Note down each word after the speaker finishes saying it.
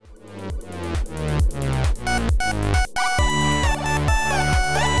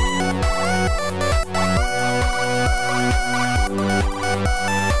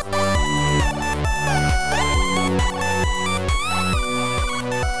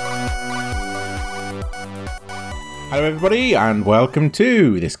Hello everybody and welcome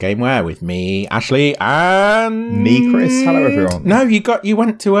to This Gameware with me, Ashley, and... Me, Chris. Hello everyone. No, you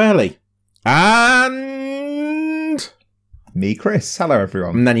went too early. And... Me, Chris. Hello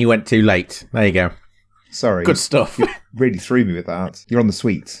everyone. And then you went too late. There you go. Sorry. Good stuff. You really threw me with that. You're on the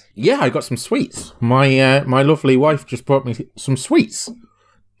sweets. Yeah, I got some sweets. My lovely wife just brought me some sweets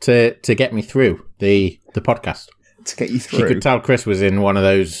to get me through the podcast. To get you through? She could tell Chris was in one of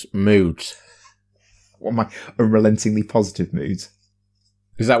those moods. What, my unrelentingly positive mood?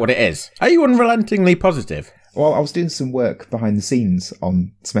 Is that what it is? Are you unrelentingly positive? Well, I was doing some work behind the scenes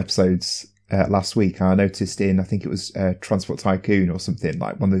on some episodes last week, and I noticed I think it was Transport Tycoon or something,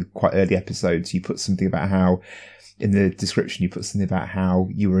 like one of the quite early episodes, you put something about how, in the description, you put something about how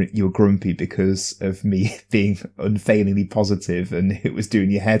you were grumpy because of me being unfailingly positive and it was doing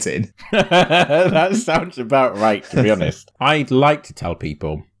your head in. That sounds about right, to be honest. I'd like to tell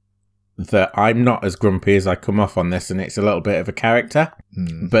people that I'm not as grumpy as I come off on this, and it's a little bit of a character.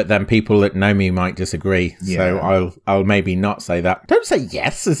 But then people that know me might disagree, so I'll maybe not say that. Don't say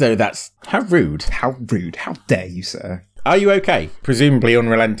yes as though that's... How rude. How rude. How dare you, sir? Are you okay? Presumably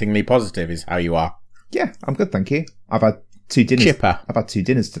unrelentingly positive is how you are. Yeah, I'm good, thank you. I've had 2 dinners. Chipper. I've had 2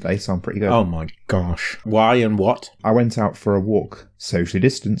 dinners today, so I'm pretty good. Oh my gosh. Why and what? I went out for a walk, socially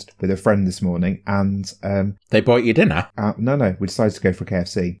distanced, with a friend this morning, and... They bought you dinner? No, we decided to go for a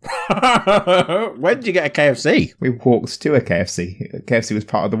KFC. When did you get a KFC? We walked to a KFC. KFC was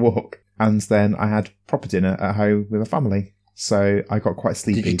part of the walk. And then I had proper dinner at home with my family. So I got quite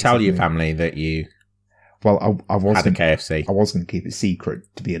sleepy. Did you tell your family that you... Well, I was had a KFC. I was going to keep it secret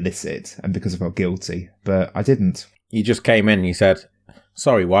to be illicit, and because I felt guilty, but I didn't. You just came in and you said,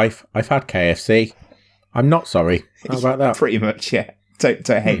 "Sorry, wife, I've had KFC. I'm not sorry." How about that? Pretty much, yeah. Don't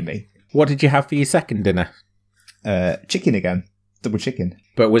hate me. What did you have for your second dinner? Chicken again. Double chicken.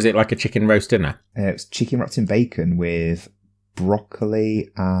 But was it like a chicken roast dinner? It was chicken wrapped in bacon with broccoli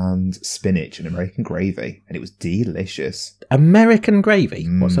and spinach and American gravy, and it was delicious. American gravy?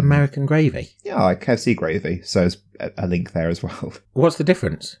 What's American gravy? Yeah, like KFC gravy, so there's a link there as well. What's the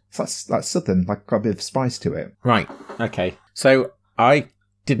difference? It's like southern, like got a bit of spice to it. Right, okay. So I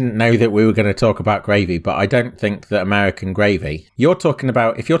didn't know that we were going to talk about gravy, but I don't think that American gravy... if you're talking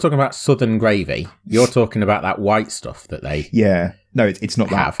about southern gravy, you're talking about that white stuff that they... Yeah. No, it's not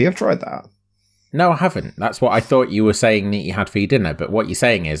have. that. You have tried that? No, I haven't. That's what I thought you were saying that you had for your dinner. But what you're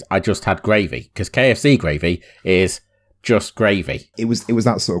saying is, I just had gravy. Because KFC gravy is just gravy. It was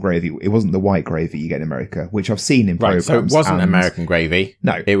that sort of gravy. It wasn't the white gravy you get in America, which I've seen in programs. Right, so it wasn't American gravy.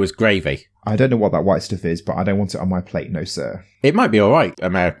 No. It was gravy. I don't know what that white stuff is, but I don't want it on my plate, no sir. It might be all right,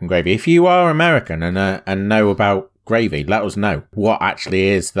 American gravy. If you are American and know about gravy, let us know what actually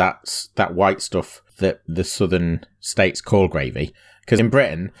is that white stuff that the southern states call gravy. Because in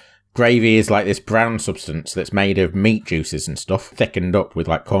Britain... gravy is like this brown substance that's made of meat juices and stuff, thickened up with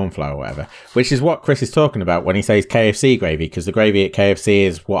like corn flour or whatever, which is what Chris is talking about when he says KFC gravy, because the gravy at KFC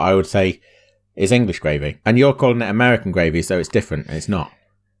is what I would say is English gravy. And you're calling it American gravy, so it's different, and it's not.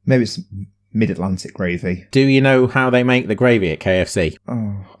 Maybe it's mid-Atlantic gravy. Do you know how they make the gravy at KFC?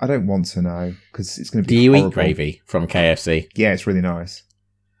 Oh, I don't want to know, because it's going to be Do you horrible. eat gravy from KFC? Yeah, it's really nice.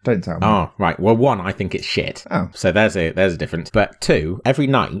 Don't tell me. Oh, right. Well, 1, I think it's shit. Oh. So there's a difference. But 2, every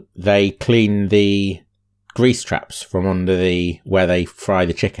night they clean the grease traps from under where they fry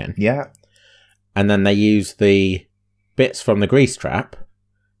the chicken. Yeah. And then they use the bits from the grease trap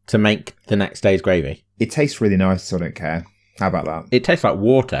to make the next day's gravy. It tastes really nice, so I don't care. How about that? It tastes like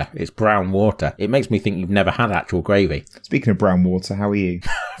water. It's brown water. It makes me think you've never had actual gravy. Speaking of brown water, how are you?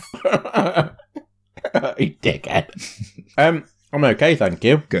 You dickhead. I'm okay, thank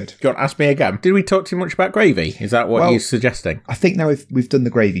you. Good. Do you want to ask me again? Did we talk too much about gravy? Is that what you're suggesting? I think now we've done the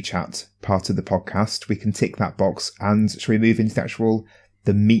gravy chat part of the podcast, we can tick that box, and shall we move into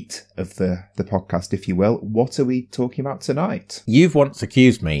the meat of the podcast, if you will? What are we talking about tonight? You've once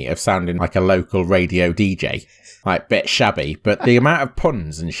accused me of sounding like a local radio DJ, like bit shabby, but the amount of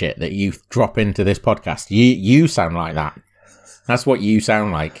puns and shit that you drop into this podcast, you sound like that. That's what you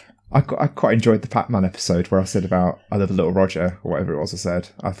sound like. I quite enjoyed the Pac-Man episode where I said about I love Little Roger, or whatever it was I said.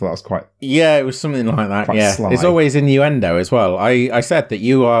 I thought that was quite... Yeah, it was something like that, yeah. Sly. There's always innuendo as well. I said that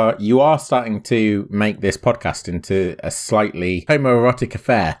you are starting to make this podcast into a slightly homoerotic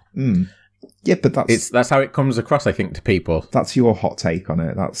affair. Mm. Yeah, but that's how it comes across, I think, to people. That's your hot take on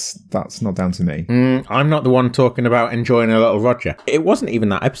it. That's not down to me. I'm not the one talking about enjoying a Little Roger. It wasn't even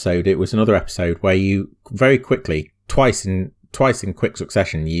that episode. It was another episode where you very quickly, twice in quick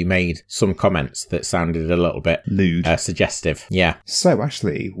succession, you made some comments that sounded a little bit lewd, suggestive. Yeah. So,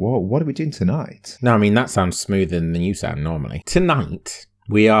 Ashley, what are we doing tonight? No, I mean, that sounds smoother than you sound normally. Tonight,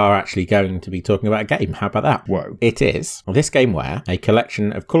 we are actually going to be talking about a game. How about that? Whoa. It is this game where a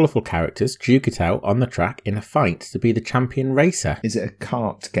collection of colourful characters duke it out on the track in a fight to be the champion racer. Is it a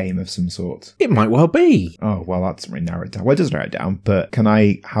kart game of some sort? It might well be. Oh, well, that doesn't really narrow it down. Well, it does narrow it down, but can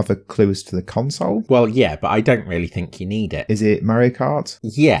I have a clue as to the console? Well, yeah, but I don't really think you need it. Is it Mario Kart?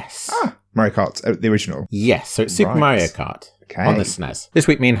 Yes. Mario Kart, the original. Yes, so it's Super Right. Mario Kart Okay. on the SNES. This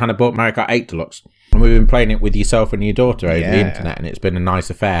week, me and Hannah bought Mario Kart 8 Deluxe, and we've been playing it with yourself and your daughter over the Yeah. internet, and it's been a nice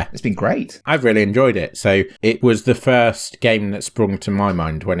affair. It's been great. I've really enjoyed it. So it was the first game that sprung to my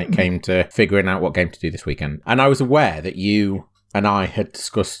mind when it came to figuring out what game to do this weekend. And I was aware that you and I had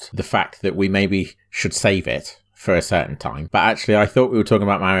discussed the fact that we maybe should save it for a certain time. But actually, I thought we were talking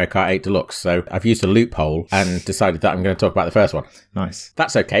about Mario Kart 8 Deluxe, so I've used a loophole and decided that I'm going to talk about the first one. Nice.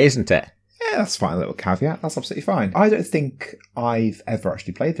 That's okay, isn't it? Yeah, that's fine. A little caveat. That's absolutely fine. I don't think I've ever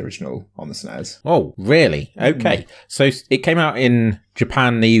actually played the original on the SNES. Oh, really? Okay. So it came out in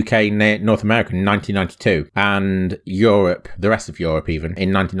Japan, the UK, North America in 1992, and Europe, the rest of Europe even,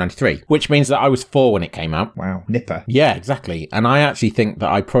 in 1993, which means that I was 4 when it came out. Wow. Nipper. Yeah, exactly. And I actually think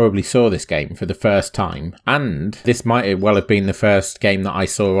that I probably saw this game for the first time, and this might well have been the first game that I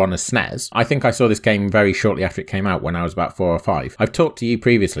saw on a SNES. I think I saw this game very shortly after it came out when I was about 4 or 5. I've talked to you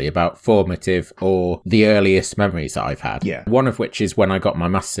previously about formative or the earliest memories that I've had. Yeah. One of which is when I got my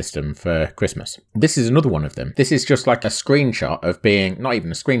Master System for Christmas. This is another one of them. This is just like a screenshot of being, not even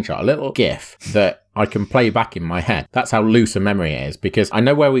a screenshot, a little GIF that I can play back in my head. That's how loose a memory it is, because I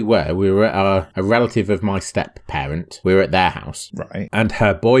know where we were. We were at a relative of my step-parent. We were at their house. Right. And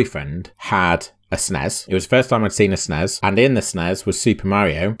her boyfriend had a SNES. It was the first time I'd seen a SNES, and in the SNES was Super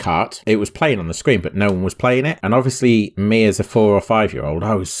Mario Kart. It was playing on the screen, but no one was playing it. And obviously, me as a 4 or 5 year old,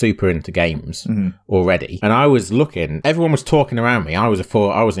 I was super into games already. And I was looking, everyone was talking around me. I was a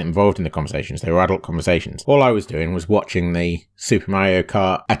 4, I wasn't involved in the conversations. They were adult conversations. All I was doing was watching the Super Mario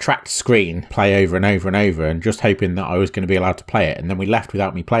Kart attract screen play over and over and over, and just hoping that I was going to be allowed to play it. And then we left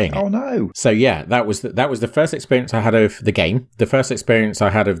without me playing it. Oh, no. So yeah, that was the first experience I had of the game. The first experience I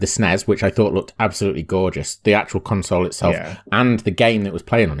had of the SNES, which I thought looked absolutely gorgeous. The actual console itself and the game that was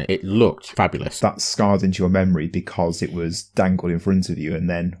playing on it looked fabulous. That's scarred into your memory because it was dangled in front of you and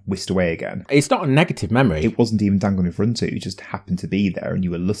then whisked away again. It's not a negative memory. It wasn't even dangled in front of you. It just happened to be there and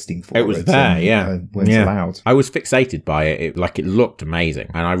you were lusting for it. It was there, yeah. Weren't allowed. I was fixated by it. It looked amazing,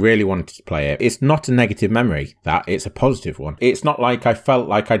 and I really wanted to play it. It's not a negative memory, it's a positive one. It's not like I felt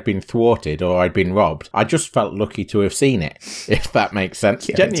like I'd been thwarted or I'd been robbed. I just felt lucky to have seen it, if that makes sense.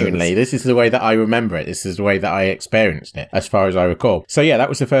 Yeah, Genuinely, this is the way that I remember it. This is the way that I experienced it, as far as I recall. So yeah, that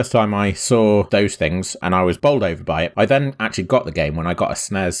was the first time I saw those things, and I was bowled over by it. I then actually got the game when I got a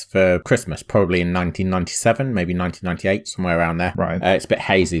SNES for Christmas, probably in 1997, maybe 1998, somewhere around there. Right. It's a bit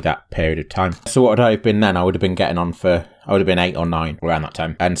hazy, that period of time. So what would I have been then? I would have been getting on for... I would have been 8 or 9 around that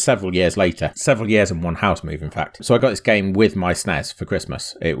time. And several years later, several years and one house move, in fact. So I got this game with my SNES for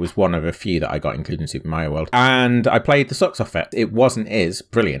Christmas. It was one of a few that I got, including Super Mario World. And I played the socks off it. It is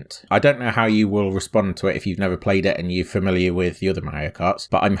brilliant. I don't know how you will respond to it if you've never played it and you're familiar with the other Mario Karts,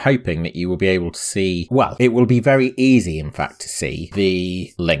 but I'm hoping that you will be able to see, well, it will be very easy, in fact, to see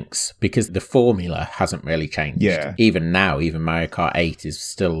the links, because the formula hasn't really changed. Yeah. Even now, even Mario Kart 8 is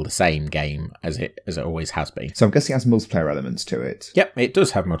still the same game as it always has been. So I'm guessing it has multiplayer elements to it. Yep, it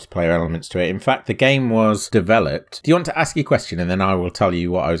does have multiplayer elements to it. In fact, the game was developed... Do you want to ask your question and then I will tell you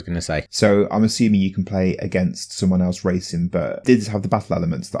what I was going to say? So I'm assuming you can play against someone else racing, but did it have the battle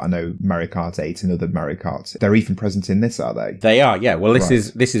elements that I know Mario Kart 8 and other Mario Karts? They're even present in this, are they? They are, yeah. Well, this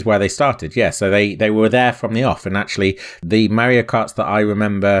is where they started, yeah. So they were there from the off, and actually the Mario Karts that I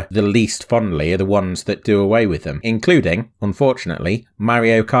remember the least fondly are the ones that do away with them, including, unfortunately,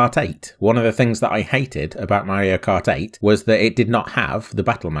 Mario Kart 8. One of the things that I hated about Mario Kart 8 was that it did not have the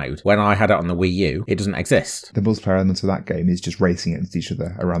battle mode. When I had it on the Wii U, it doesn't exist. The multiplayer element of that game is just racing against each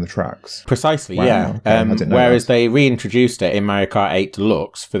other around the tracks. Precisely, Wow, yeah. okay, I didn't know Whereas that. they reintroduced it in Mario Kart 8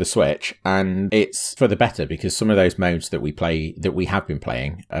 Deluxe for the Switch, and it's for the better because some of those modes that we have been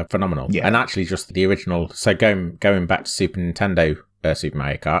playing are phenomenal. Yeah. And actually just the original, so going back to Super Nintendo Super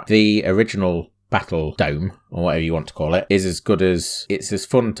Mario Kart, the original Battle Dome, or whatever you want to call it, is as good as, it's as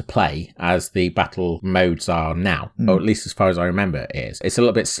fun to play as the battle modes are now, or at least as far as I remember it is. It's a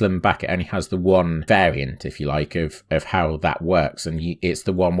little bit slimmed back. It only has the one variant, if you like, of how that works, and it's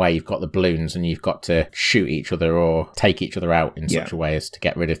the one where you've got the balloons and you've got to shoot each other or take each other out in such a way as to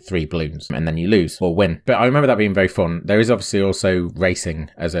get rid of 3 balloons, and then you lose or win. But I remember that being very fun. There is obviously also racing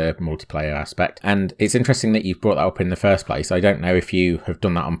as a multiplayer aspect, and it's interesting that you've brought that up in the first place. I don't know if you have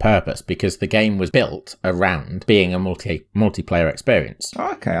done that on purpose, because the game was built around around being a multiplayer experience.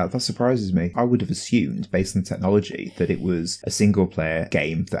 Oh, okay, that surprises me. I would have assumed, based on technology, that it was a single-player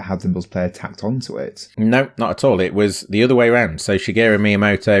game that had the multiplayer tacked onto it. No, not at all. It was the other way around. So Shigeru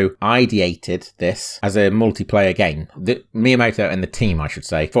Miyamoto ideated this as a multiplayer game. Miyamoto and the team, I should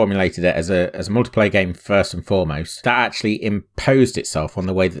say, formulated it as a multiplayer game first and foremost. That actually imposed itself on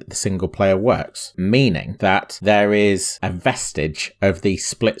the way that the single player works, meaning that there is a vestige of the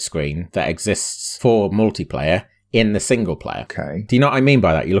split screen that exists for multiplayer in the single player. Okay. Do you know what I mean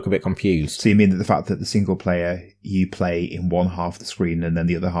by that? You look a bit confused. So you mean that the fact that the single player, you play in one half of the screen and then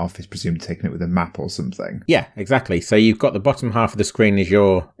the other half is presumed taking it with a map or something? Yeah, exactly. So you've got the bottom half of the screen is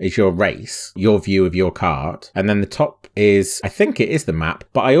your race, your view of your kart, and then the top is, I think it is the map,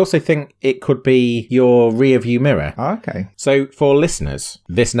 but I also think it could be your rear view mirror. Oh, okay. So for listeners,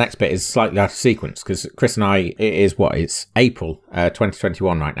 this next bit is slightly out of sequence because Chris and I, it's April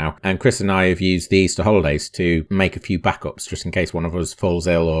 2021 right now, and Chris and I have used the Easter holidays to make a few backups just in case one of us falls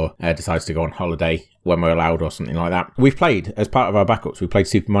ill or decides to go on holiday when we're allowed or something like that. We've played, as part of our backups, we played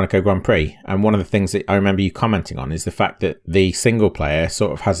Super Monaco Grand Prix, and one of the things that I remember you commenting on is the fact that the single player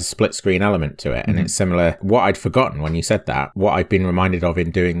sort of has a split screen element to it, and it's similar. What I'd forgotten when you said that, what I've been reminded of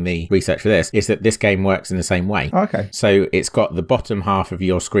in doing the research for this, is that this game works in the same way. Okay. So it's got the bottom half of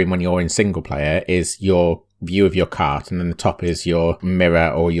your screen when you're in single player is your view of your kart, and then the top is your mirror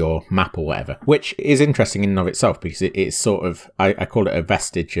or your map or whatever, which is interesting in and of itself because it's sort of, I call it a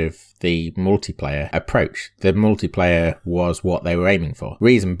vestige of the multiplayer approach. The multiplayer was what they were aiming for.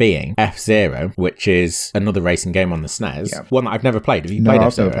 Reason being, F-Zero, which is another racing game on the SNES, one that I've never played. Have you played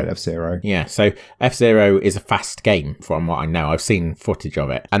F-Zero? No, I've never played F-Zero. Yeah, so F-Zero is a fast game from what I know. I've seen footage of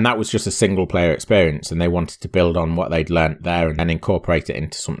it, and that was just a single player experience, and they wanted to build on what they'd learnt there and incorporate it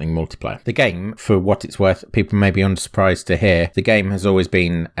into something multiplayer. The game, for what it's worth, people may be unsurprised to hear, the game has always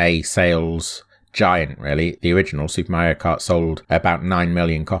been a sales giant, really. The original Super Mario Kart sold about 9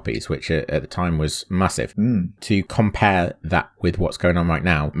 million copies, which at the time was massive. To compare that with what's going on right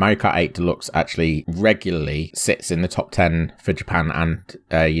now, Mario Kart 8 Deluxe actually regularly sits in the top 10 for Japan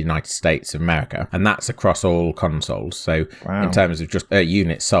and United States of America, and that's across all consoles. So in terms of just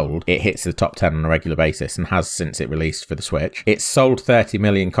units sold, it hits the top 10 on a regular basis and has since it released for the Switch. It's sold 30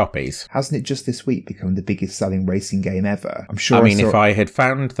 million copies. Hasn't it just this week become the biggest selling racing game ever? I'm sure. I mean, if I had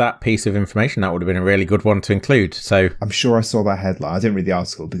found that piece of information, that would have been a really good one to include. So I'm sure I saw that headline. I didn't read the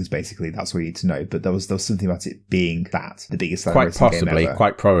article because basically that's what you need to know, but there was something about it being the biggest selling racing game ever.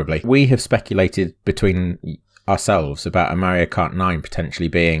 Quite probably. We have speculated between ourselves about a Mario Kart 9 potentially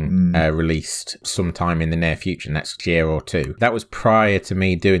being released sometime in the near future, next year or two. That was prior to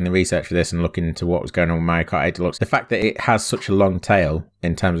me doing the research for this and looking into what was going on with Mario Kart 8 Deluxe. The fact that it has such a long tail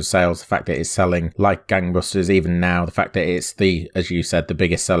in terms of sales, the fact that it's selling like gangbusters even now, the fact that it's as you said, the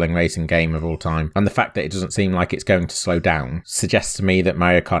biggest selling racing game of all time, and the fact that it doesn't seem like it's going to slow down suggests to me that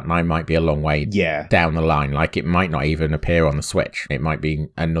Mario Kart 9 might be a long way down the line. Like, it might not even appear on the Switch. It might be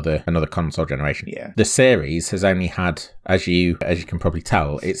another console generation. Yeah. The series has only had, as you can probably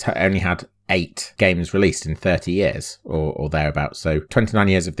tell, it's only had 8 games released in 30 years or thereabouts. So 29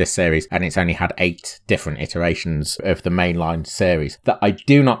 years of this series, and it's only had 8 different iterations of the mainline series that I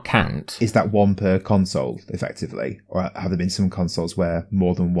do not count. Is that one per console, effectively? Or have there been some consoles where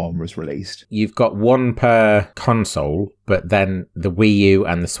more than one was released? You've got one per console, but then the Wii U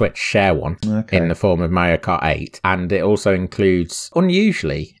and the Switch share one in the form of Mario Kart 8. And it also includes,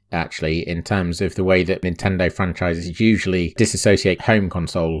 unusually, actually, in terms of the way that Nintendo franchises usually disassociate home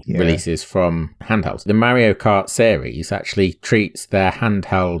console releases from handhelds. The Mario Kart series actually treats their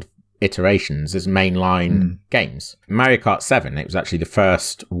handheld iterations as mainline games. Mario Kart 7, it was actually the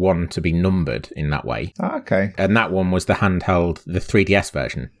first one to be numbered in that way. Okay. And that one was the handheld, the 3DS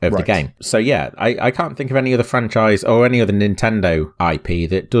version of the game. So yeah, I can't think of any other franchise or any other Nintendo IP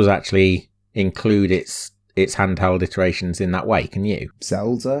that does actually include its handheld iterations in that way, can you?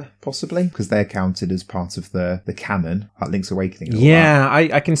 Zelda, possibly? Because they're counted as part of the canon at Link's Awakening. Yeah,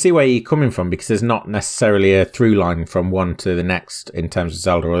 I can see where you're coming from, because there's not necessarily a through line from one to the next in terms of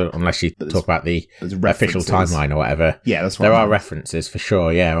Zelda, unless you talk about the official timeline or whatever. Yeah, that's right. There are references for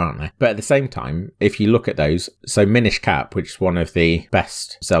sure, aren't there? But at the same time, if you look at those, so Minish Cap, which is one of the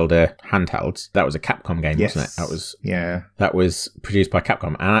best Zelda handhelds, that was a Capcom game, wasn't it? That was produced by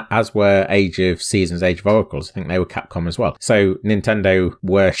Capcom, and as were Age of Seasons, Age of Oracles. I think they were Capcom as well. So Nintendo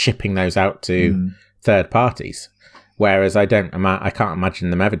were shipping those out to third parties, Whereas I can't imagine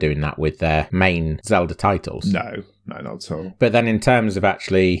them ever doing that with their main Zelda titles. No, not at all. But then in terms of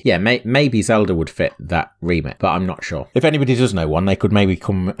actually, maybe Zelda would fit that remit, but I'm not sure. If anybody does know one, they could maybe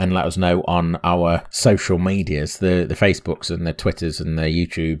come and let us know on our social medias, the Facebooks and the Twitters and the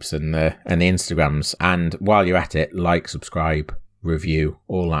YouTubes and the Instagrams. And while you're at it, like, subscribe, review,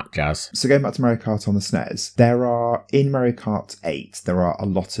 all that jazz. So going back to Mario Kart on the SNES, in Mario Kart 8, there are a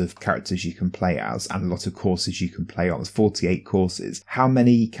lot of characters you can play as and a lot of courses you can play on. There's 48 courses. How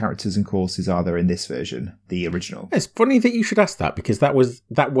many characters and courses are there in this version, the original? It's funny that you should ask that, because that was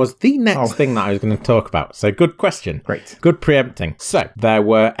the next thing that I was going to talk about. So good question. Great. Good preempting. So there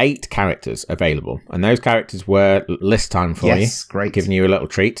were 8 characters available, and those characters were list time for you. Yes, great. Giving you a little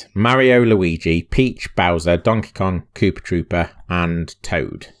treat. Mario, Luigi, Peach, Bowser, Donkey Kong, Koopa Trooper, and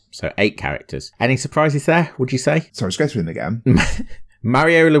Toad. So 8 characters. Any surprises there, would you say? Sorry, let's go through them again.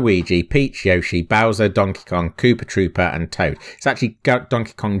 Mario, Luigi, Peach, Yoshi, Bowser, Donkey Kong, Koopa Trooper, and Toad. It's actually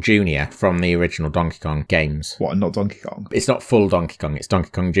Donkey Kong Jr. from the original Donkey Kong games. What, not Donkey Kong? It's not full Donkey Kong, it's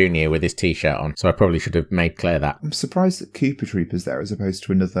Donkey Kong Jr. with his t-shirt on, so I probably should have made clear that. I'm surprised that Koopa Trooper's there as opposed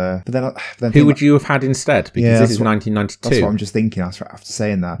to another... But then who would you have had instead? Because this is 1992. That's what I'm just thinking after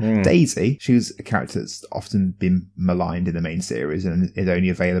saying that. Daisy, she was a character that's often been maligned in the main series and is only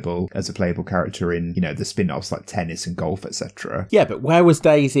available as a playable character in, the spin-offs like tennis and golf, etc. Yeah, but where was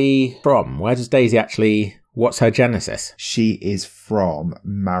Daisy from? Where does Daisy actually... What's her genesis? She is from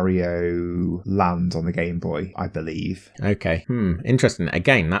Mario Land on the Game Boy, I believe. Okay. Interesting.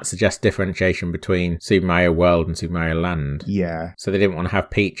 Again, that suggests differentiation between Super Mario World and Super Mario Land. Yeah. So they didn't want to have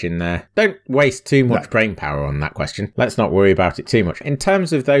Peach in there. Don't waste too much brain power on that question. Let's not worry about it too much. In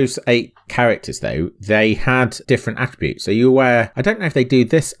terms of those 8 characters, though, they had different attributes. So you're aware... I don't know if they do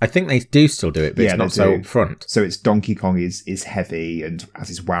this. I think they do still do it, but it's not so up front. So it's Donkey Kong is heavy, and as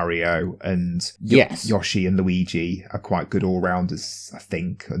is Wario, and Yoshi and Luigi are quite good all-rounders, I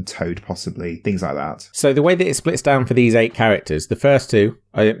think, and Toad possibly, things like that. So the way that it splits down for these 8 characters, the first 2,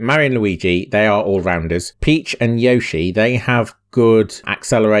 Mario and Luigi, they are all-rounders. Peach and Yoshi, they have good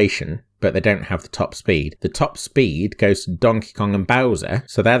acceleration, but they don't have the top speed. The top speed goes to Donkey Kong and Bowser,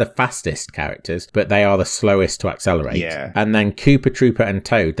 so they're the fastest characters, but they are the slowest to accelerate. Yeah. And then Koopa Trooper and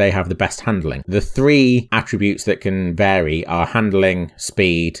Toad, they have the best handling. The 3 attributes that can vary are handling,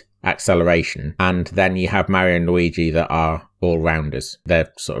 speed, acceleration, and then you have Mario and Luigi that are all-rounders.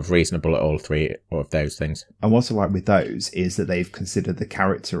 They're sort of reasonable at all 3 of those things. And what I like with those is that they've considered the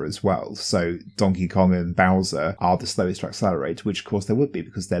character as well. So Donkey Kong and Bowser are the slowest to accelerate, which of course they would be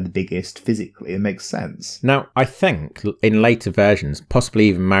because they're the biggest physically. It makes sense. Now, I think in later versions, possibly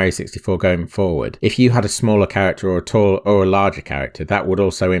even Mario 64 going forward, if you had a smaller character or a larger character, that would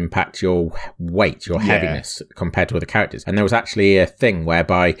also impact your weight, your heaviness compared to other characters. And there was actually a thing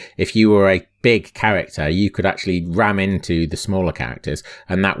whereby if you were a big character, you could actually ram into the smaller characters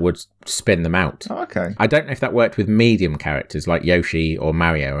and that would spin them out. Oh, okay. I don't know if that worked with medium characters like Yoshi or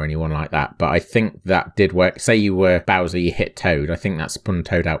Mario or anyone like that, but I think that did work. Say you were Bowser, you hit Toad, I think that spun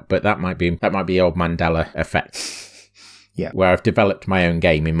Toad out, but that might be the old Mandela effect. Yeah. Where I've developed my own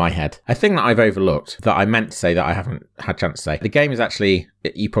game in my head. A thing that I've overlooked that I meant to say that I haven't had a chance to say. The game is actually,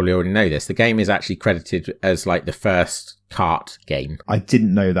 you probably already know this, the game is actually credited as like the first kart game. I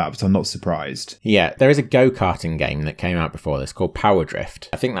didn't know that, but I'm not surprised. Yeah, there is a go-karting game that came out before this called Power Drift.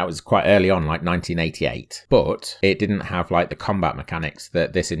 I think that was quite early on, like 1988, but it didn't have like the combat mechanics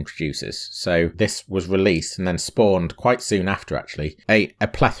that this introduces. So this was released and then spawned quite soon after, actually, a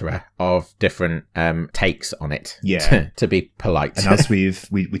plethora of different takes on it. Yeah. To be polite. And as we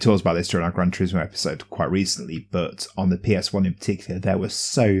talked about this during our Gran Turismo episode quite recently, but on the PS1 in particular, there were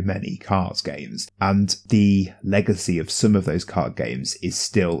so many kart games, and the legacy of some of those kart games is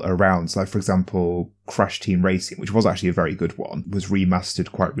still around. So, for example, Crash Team Racing, which was actually a very good one, was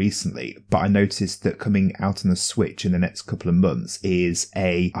remastered quite recently. But I noticed that coming out on the Switch in the next couple of months is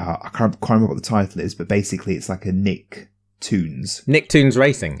I can't remember what the title is, but basically it's like a Nicktoons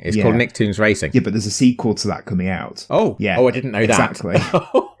Racing. It's called Nicktoons Racing. Yeah, but there's a sequel to that coming out. Oh, yeah. Oh, I didn't know exactly.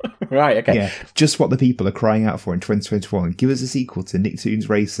 that. Right, okay. Yeah, just what the people are crying out for in 2021. Give us a sequel to Nicktoons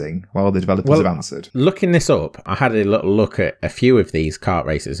Racing while the developers have answered. Looking this up, I had a little look at a few of these kart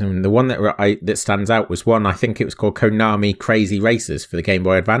races, and the one that stands out was one, I think it was called Konami Crazy Racers for the Game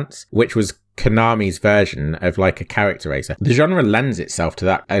Boy Advance, which was Konami's version of like a character racer. The genre lends itself to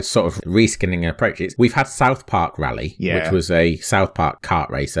that sort of reskinning approach. We've had South Park Rally, which was a South Park kart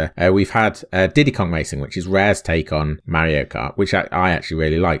racer. We've had Diddy Kong Racing, which is Rare's take on Mario Kart, which I actually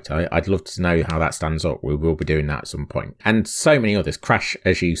really liked. I'd love to know how that stands up. We will be doing that at some point. And so many others. Crash,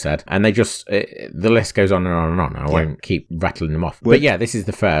 as you said. And they just, the list goes on and on and on. I won't keep rattling them off. But yeah, this is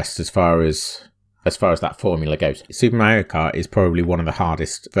the first as far as as far as that formula goes. Super Mario Kart is probably one of the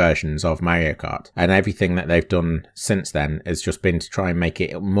hardest versions of Mario Kart, and everything that they've done since then has just been to try and make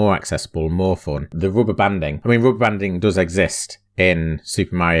it more accessible, more fun. The rubber banding does exist in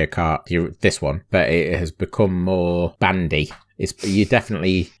Super Mario Kart, this one, but it has become more bandy. It's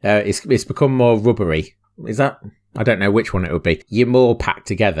become more rubbery. Is that? I don't know which one it would be. You're more packed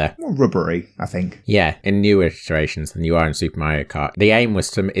together. More rubbery, I think. Yeah, in newer iterations than you are in Super Mario Kart. The aim is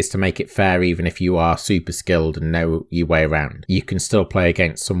to make it fair even if you are super skilled and know your way around. You can still play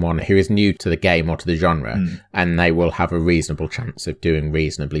against someone who is new to the game or to the genre, and they will have a reasonable chance of doing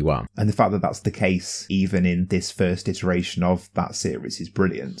reasonably well. And the fact that that's the case, even in this first iteration of that series, is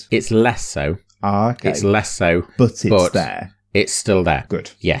brilliant. It's less so. Okay. It's less so. But it's there. It's still there.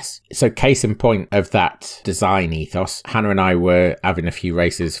 Good. Yes. So case in point of that design ethos, Hannah and I were having a few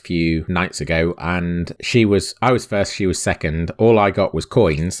races a few nights ago, and I was first, she was second. All I got was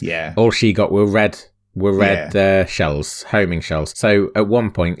coins. Yeah. All she got were red shells, homing shells. So at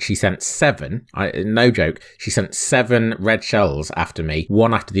one point she sent 7, no joke, she sent 7 red shells after me,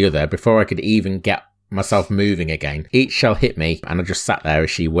 one after the other, before I could even get myself moving again. Each shell hit me, and I just sat there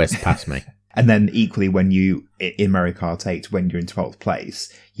as she whizzed past me. And then equally, when you, in Mario Kart 8, when you're in 12th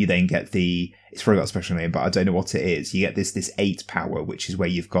place, you then get it's probably got a special name, but I don't know what it is. You get this 8 power, which is where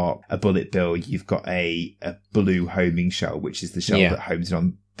you've got a bullet bill, you've got a blue homing shell, which is the shell that homes in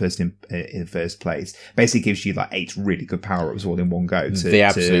on person in first place. Basically gives you like 8 really good power-ups all in one go. The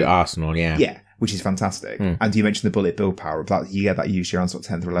absolute arsenal, yeah. Yeah. Which is fantastic. And you mentioned the bullet bill power. You get that usually around sort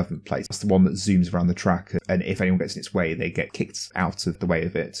of 10th or 11th place. That's the one that zooms around the track, and if anyone gets in its way, they get kicked out of the way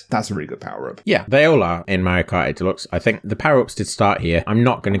of it. That's a really good power-up. Yeah, they all are in Mario Kart 8 Deluxe. I think the power-ups did start here. I'm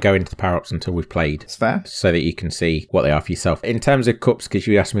not going to go into the power-ups until we've played. It's fair. So that you can see what they are for yourself. In terms of cups, because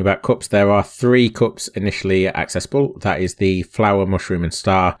you asked me about cups, there are 3 cups initially accessible. That is the flower, mushroom, and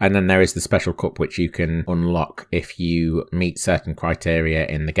star. And then there is the special cup, which you can unlock if you meet certain criteria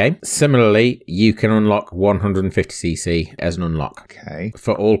in the game. Similarly, you can unlock 150cc as an unlock. Okay.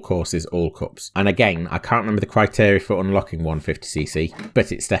 For all courses, all cups. And again, I can't remember the criteria for unlocking 150cc,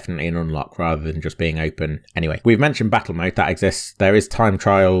 but it's definitely an unlock rather than just being open. Anyway, we've mentioned battle mode. That exists. There is time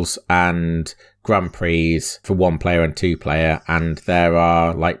trials and Grand Prix for 1 player and 2 player, and there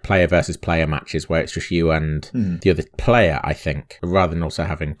are like player versus player matches where it's just you and the other player, I think, rather than also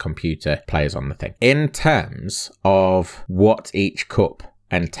having computer players on the thing. In terms of what each cup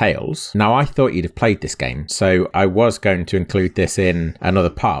entails. Now, I thought you'd have played this game, so I was going to include this in another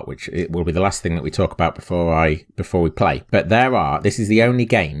part, which it will be the last thing that we talk about before we play. But this is the only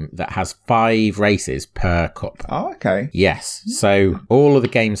game that has 5 races per cup. Oh, okay. Yes. So all of the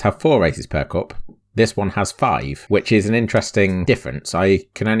games have 4 races per cup. This one has 5, which is an interesting difference. I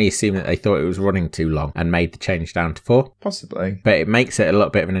can only assume that they thought it was running too long and made the change down to 4. Possibly. But it makes it a little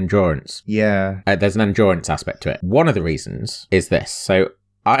bit of an endurance. Yeah. There's an endurance aspect to it. One of the reasons is this. So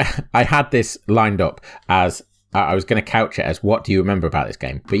I had this lined up as I was going to couch it as, what do you remember about this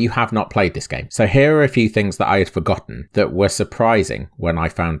game? But you have not played this game. So here are a few things that I had forgotten that were surprising when I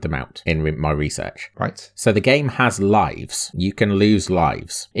found them out in my research. Right. So the game has lives. You can lose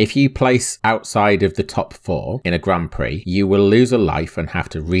lives. If you place outside of the top 4 in a Grand Prix, you will lose a life and have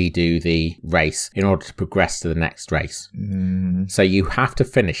to redo the race in order to progress to the next race. So you have to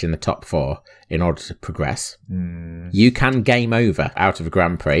finish in the top 4 in order to progress. You can game over out of a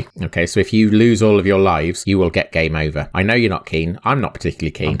Grand Prix. Okay, so if you lose all of your lives, you will get game over. I know you're not keen. I'm not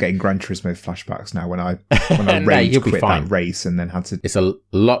particularly keen. I'm getting Gran Turismo flashbacks now when I rage quit that race and then had to... It's a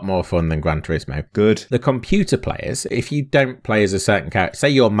lot more fun than Gran Turismo. Good. The computer players, if you don't play as a certain character, say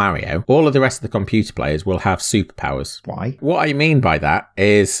you're Mario, all of the rest of the computer players will have superpowers. Why? What I mean by that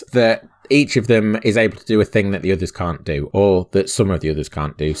is that each of them is able to do a thing that the others can't do, or that some of the others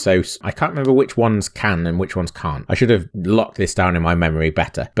can't do. So I can't remember which ones can and which ones can't. I should have locked this down in my memory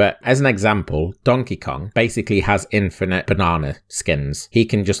better. But as an example, Donkey Kong basically has infinite banana skins. He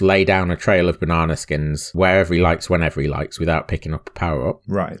can just lay down a trail of banana skins wherever he likes, whenever he likes, without picking up a power-up.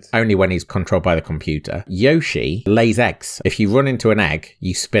 Right. Only when he's controlled by the computer. Yoshi lays eggs. If you run into an egg,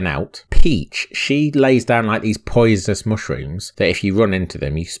 you spin out. Peach, she lays down like these poisonous mushrooms that if you run into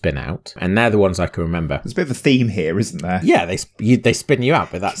them, you spin out. And they're the ones I can remember. There's a bit of a theme here, isn't there? Yeah, they spin you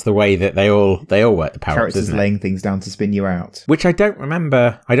out, but that's the way that they all work the power-ups, characters isn't laying it? things down to spin you out. Which I don't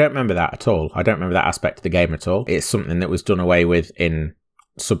remember. I don't remember that at all. I don't remember that aspect of the game at all. It's something that was done away with in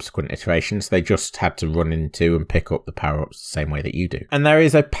subsequent iterations. They just had to run into and pick up the power-ups the same way that you do. And there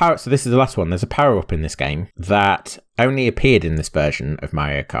is a power... So this is the last one. There's a power-up in this game that only appeared in this version of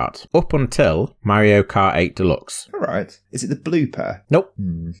Mario Kart up until Mario Kart 8 Deluxe. All right. Is it the blooper? Nope.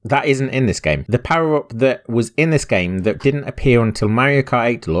 That isn't in this game. The power-up that was in this game that didn't appear until Mario Kart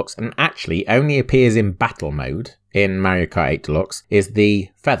 8 Deluxe and actually only appears in battle mode in Mario Kart 8 Deluxe is the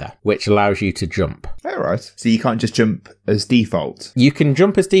feather, which allows you to jump. All right. So you can't just jump as default? You can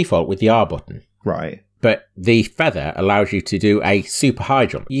jump as default with the R button. Right. But the feather allows you to do a super high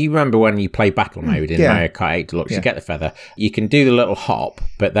jump. You remember when you play battle mode in Mario Kart 8 Deluxe, you get the feather. You can do the little hop,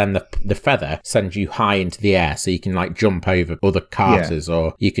 but then the feather sends you high into the air, so you can like jump over other carters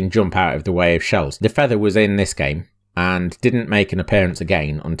or you can jump out of the way of shells. The feather was in this game and didn't make an appearance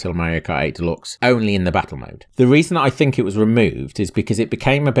again until Mario Kart 8 Deluxe, only in the battle mode. The reason I think it was removed is because it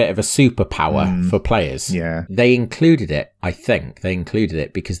became a bit of a superpower for players. Yeah. They included it, I think,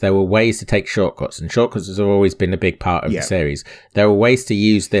 because there were ways to take shortcuts, and shortcuts has always been a big part of the series. There were ways to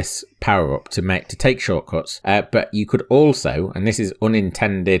use this power-up to take shortcuts, but you could also, and this is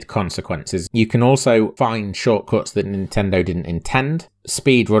unintended consequences, you can also find shortcuts that Nintendo didn't intend.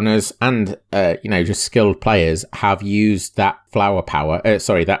 Speedrunners and just skilled players have used that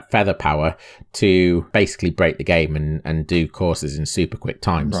that feather power to basically break the game and do courses in super quick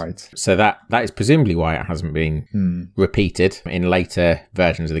times. Right. So that is presumably why it hasn't been repeated in later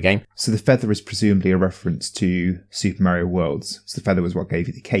versions of the game. So the feather is presumably a reference to Super Mario Worlds. So the feather was what gave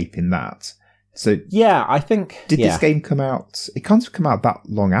you the cape in that. So yeah, I think... Did this game come out... It can't have come out that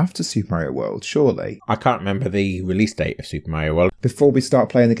long after Super Mario World, surely. I can't remember the release date of Super Mario World. Before we start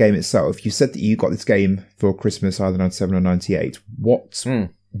playing the game itself, you said that you got this game for Christmas, either 97 or 98. What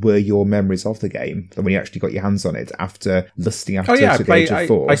were your memories of the game when you actually got your hands on it after lusting after to the age of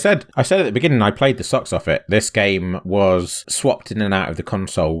 4? I said at the beginning I played the socks off it. This game was swapped in and out of the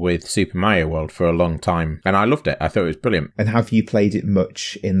console with Super Mario World for a long time, and I loved it. I thought it was brilliant. And have you played it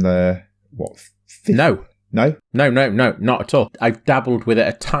much in the... No. No? No, not at all. I've dabbled with it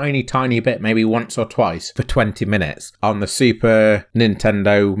a tiny bit, maybe once or twice for 20 minutes on the Super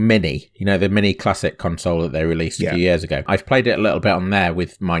Nintendo Mini, the Mini Classic console that they released a few years ago. I've played it a little bit on there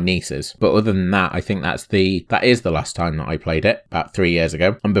with my nieces, but other than that, I think that is the last time that I played it, about 3 years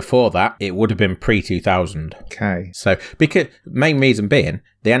ago. And before that, it would have been pre-2000. Okay. So, because main reason being,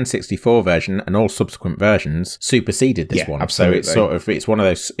 the N64 version and all subsequent versions superseded this one. Absolutely. So it's one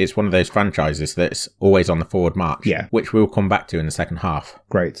of those franchises that's always on the forward march. Yeah. Which we'll come back to in the second half.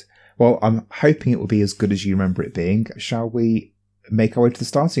 Great. Well, I'm hoping it will be as good as you remember it being. Shall we make our way to the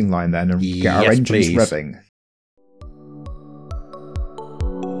starting line then and get our engines revving?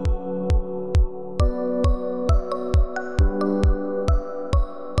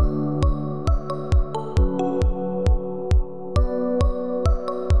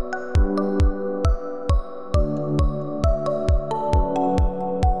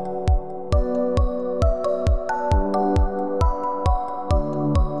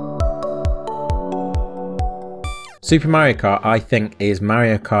 Super Mario Kart, I think, is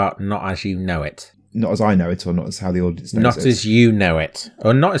Mario Kart not as you know it. Not as I know it, or not as how the audience knows it. Not as you know it,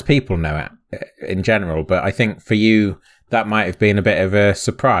 or not as people know it in general, but I think for you, that might have been a bit of a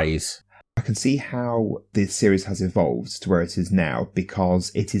surprise. I can see how this series has evolved to where it is now,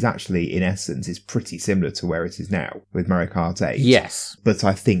 because it is actually, in essence, is pretty similar to where it is now with Mario Kart 8. Yes. But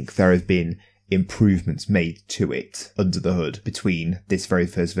I think there have been improvements made to it under the hood between this very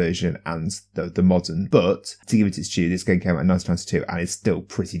first version and the modern. But to give it its due, this game came out in 1992 and it's still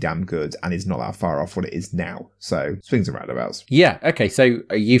pretty damn good and is not that far off what it is now. So swings and roundabouts. Yeah, okay, so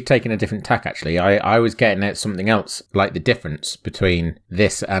you've taken a different tack actually. I was getting at something else, like the difference between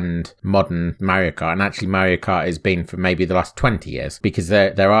this and modern Mario Kart, and actually Mario Kart has been for maybe the last 20 years, because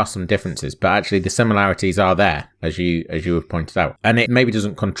there are some differences, but actually the similarities are there, as you have pointed out. And it maybe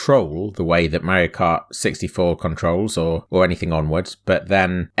doesn't control the way that Mario Kart 64 controls or anything onwards, but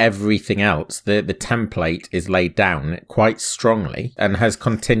then everything else, the template is laid down quite strongly and has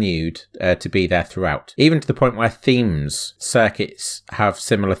continued to be there throughout, even to the point where circuits have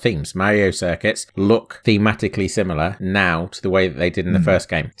similar themes. Mario circuits look thematically similar now to the way that they did in the first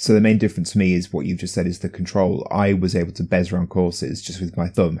game. So the main difference for me is what you've just said is the control. I was able to bezz around courses just with my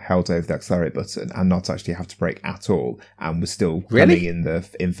thumb held over the accelerate button and not actually have to brake at all, and was still coming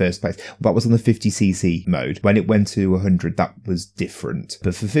in first place. That was on the 50cc mode. When it went to 100, that was different.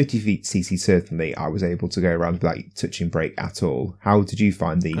 But for 50cc, certainly, I was able to go around without touching brake at all. How did you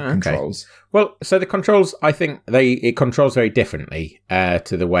find the controls? Well, so the controls, I think it controls very differently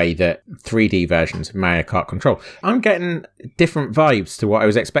to the way that 3D versions of Mario Kart control. I'm getting different vibes to what I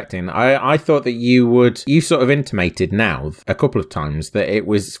was expecting. I thought that you sort of intimated now a couple of times that it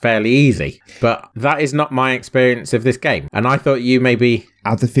was fairly easy, but that is not my experience of this game. And I thought you maybe...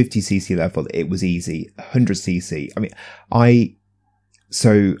 At the 50cc level, it was easy. 100cc. I mean, I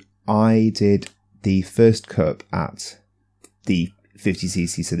did the first cup at the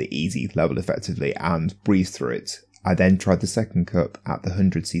 50cc, so the easy level effectively, and breezed through it. I then tried the second cup at the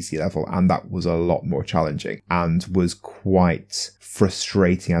 100cc level, and that was a lot more challenging and was quite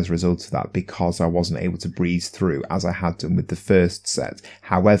frustrating as a result of that, because I wasn't able to breeze through as I had done with the first set.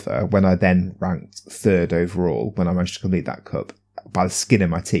 However, when I then ranked third overall, when I managed to complete that cup, by the skin of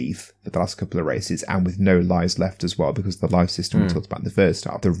my teeth for the last couple of races, and with no lives left as well, because the life system we talked about in the first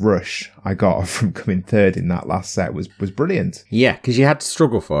half, the rush I got from coming third in that last set was brilliant. Yeah, because you had to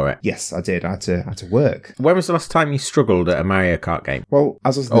struggle for it. Yes, I did. I had to work. When was the last time you struggled at a Mario Kart game? Well,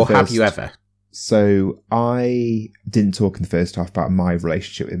 as I was or have you ever? So I didn't talk in the first half about my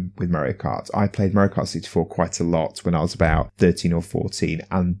relationship with Mario Kart. I played Mario Kart 64 quite a lot when I was about 13 or 14,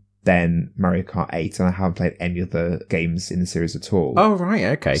 and then Mario Kart 8, and I haven't played any other games in the series at all. Oh, right,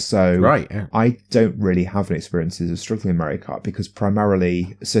 okay. So right, yeah. I don't really have any experiences of struggling in Mario Kart, because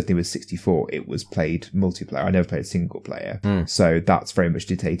primarily, certainly with 64, it was played multiplayer. I never played single player. So that's very much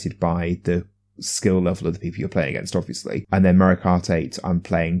dictated by the skill level of the people you're playing against, obviously. And then Mario Kart 8, I'm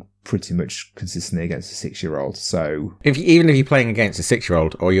playing pretty much consistently against a 6-year-old, so... Even if you're playing against a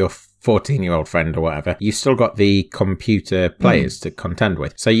 6-year-old or your 14-year-old friend or whatever, you still got the computer players to contend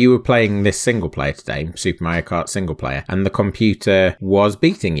with. So you were playing this single player today, Super Mario Kart single player, and the computer was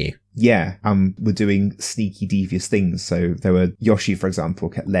beating you. Yeah, we're doing sneaky, devious things. So there were Yoshi, for example,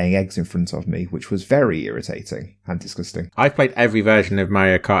 kept laying eggs in front of me, which was very irritating and disgusting. I've played every version of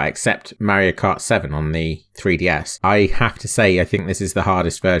Mario Kart except Mario Kart 7 on the 3DS. I have to say, I think this is the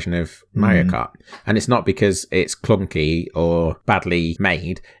hardest version of Mario Kart. And it's not because it's clunky or badly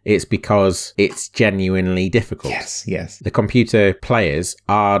made. It's because it's genuinely difficult. Yes. The computer players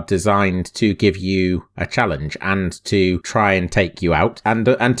are designed to give you a challenge and to try and take you out and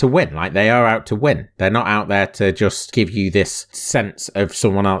to win. Like, they are out to win. They're not out there to just give you this sense of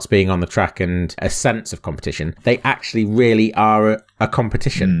someone else being on the track and a sense of competition. They actually really are a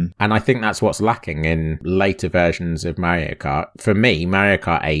competition. And I think that's what's lacking in later versions of Mario Kart. For me, Mario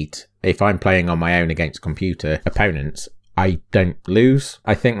Kart 8, if I'm playing on my own against computer opponents, I don't lose.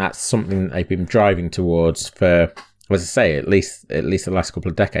 I think that's something that they've been driving towards for, as I say, at least the last couple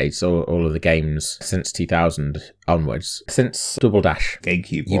of decades, all of the games since 2000 onwards. Since Double Dash,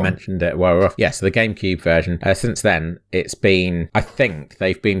 GameCube you mentioned it. Well, yes, the GameCube version. Since then, it's been, I think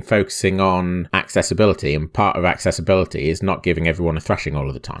they've been focusing on accessibility, and part of accessibility is not giving everyone a thrashing all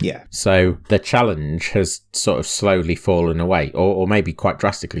of the time. Yeah. So the challenge has sort of slowly fallen away, or maybe quite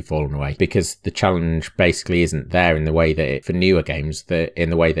drastically fallen away, because the challenge basically isn't there in the way that it, for newer games, in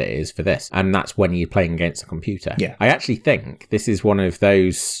the way that it is for this. And that's when you're playing against a computer. Yeah. I actually think this is one of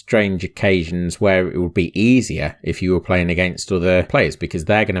those strange occasions where it would be easier if you were playing against other players, because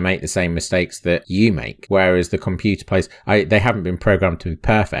they're going to make the same mistakes that you make, whereas the computer players, they haven't been programmed to be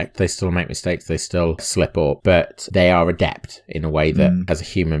perfect. They still make mistakes, they still slip up, but they are adept in a way that as a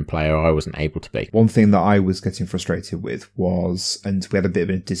human player I wasn't able to be. One thing that I was getting frustrated with was, and we had a bit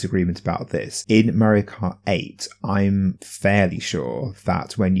of a disagreement about this, in Mario Kart 8, I'm fairly sure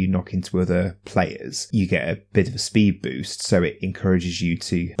that when you knock into other players, you get a bit of a speed boost, so it encourages you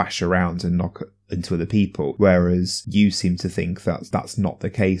to bash around and knock into other people, whereas you seem to think that that's not the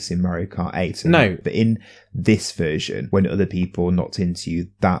case in Mario Kart 8. No. But in this version, when other people knocked into you,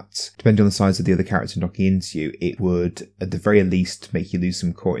 that, depending on the size of the other character knocking into you, it would, at the very least, make you lose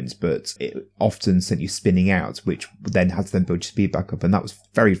some coins, but it often sent you spinning out, which then had to then build your speed back up, and that was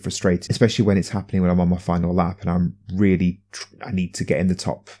very frustrating, especially when it's happening when I'm on my final lap, and I need to get in the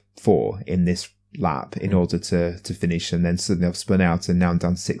top 4 in this lap in order to finish, and then suddenly I've spun out and now I'm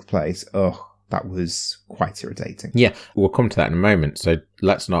down to 6th place. Ugh. That was quite irritating. Yeah, we'll come to that in a moment, so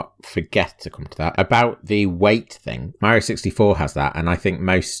let's not forget to come to that. About the weight thing, Mario 64 has that, and I think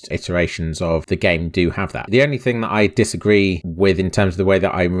most iterations of the game do have that. The only thing that I disagree with in terms of the way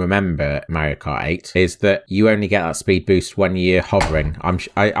that I remember Mario Kart 8 is that you only get that speed boost when you're hovering.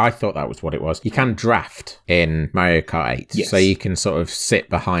 I thought that was what it was. You can draft in Mario Kart 8, yes. So you can sort of sit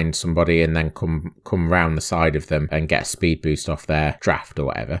behind somebody and then come round the side of them and get a speed boost off their draft or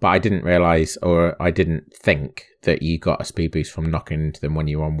whatever. But I didn't realise, or I didn't think that you got a speed boost from knocking into them when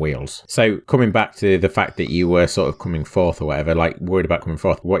you're on wheels. So coming back to the fact that you were sort of coming fourth or whatever, like worried about coming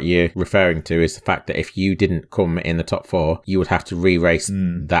fourth, what you're referring to is the fact that if you didn't come in the top 4, you would have to re-race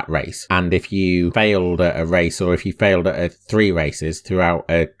that race. And if you failed at a race, or if you failed at 3 races throughout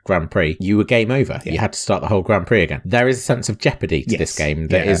a Grand Prix, you were game over. You had to start the whole Grand Prix again. There is a sense of jeopardy to this game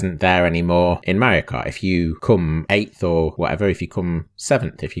that isn't there anymore in Mario Kart. If you come 8th or whatever, if you come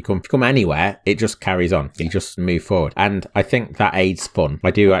 7th, if you come anywhere, it just carries on. You just move forward. And I think that aids fun.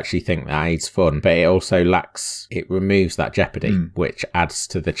 I do actually think that aids fun, but it also it removes that jeopardy, which adds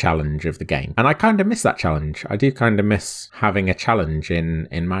to the challenge of the game. And I kind of miss that challenge. I do kind of miss having a challenge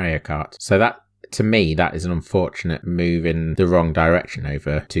in Mario Kart. So that, to me, that is an unfortunate move in the wrong direction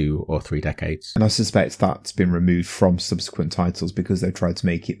over 2 or 3 decades. And I suspect that's been removed from subsequent titles because they've tried to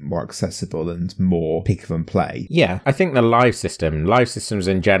make it more accessible and more pick up and play. Yeah, I think the live systems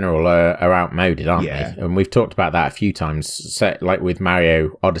in general are outmoded, aren't they? And we've talked about that a few times, like with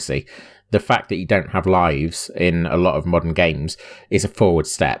Mario Odyssey. The fact that you don't have lives in a lot of modern games is a forward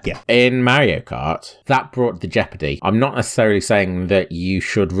step. Yeah. In Mario Kart, that brought the jeopardy. I'm not necessarily saying that you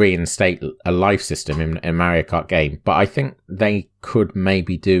should reinstate a life system in a Mario Kart game, but I think they could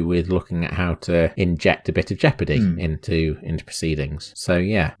maybe do with looking at how to inject a bit of jeopardy into proceedings. So,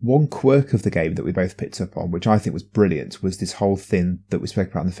 yeah. One quirk of the game that we both picked up on, which I think was brilliant, was this whole thing that we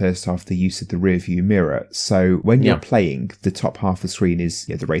spoke about in the first half, the use of the rear view mirror. So when you're playing, the top half of the screen is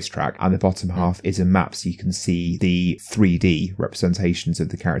the racetrack, and the bottom half is a map, so you can see the 3D representations of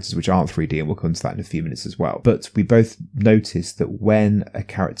the characters, which aren't 3D, and we'll come to that in a few minutes as well. But we both noticed that when a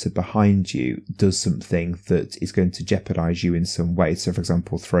character behind you does something that is going to jeopardize you in some way, so for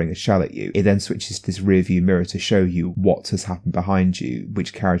example throwing a shell at you, it then switches to this rear view mirror to show you what has happened behind you,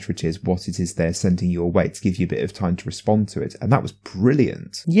 which character it is, what it is they're sending your way, to give you a bit of time to respond to it. And that was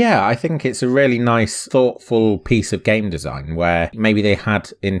brilliant. Yeah, I think it's a really nice, thoughtful piece of game design where maybe they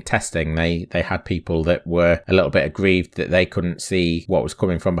had in testing, they had people that were a little bit aggrieved that they couldn't see what was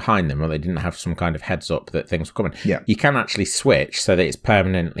coming from behind them, or they didn't have some kind of heads up that things were coming. Yeah. You can actually switch so that it's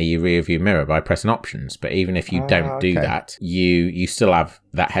permanently your rear view mirror by pressing options, but even if you don't do that, you still have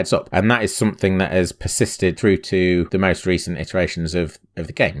that heads up. And that is something that has persisted through to the most recent iterations of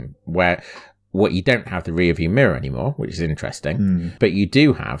the game, where what you don't have the rear view mirror anymore, which is interesting, but you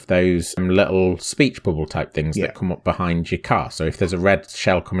do have those little speech bubble type things that come up behind your car. So if there's a red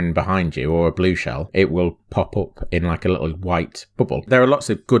shell coming behind you or a blue shell, it will pop up in like a little white bubble. There are lots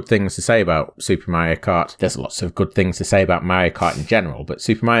of good things to say about Super Mario Kart. There's lots of good things to say about Mario Kart in general, but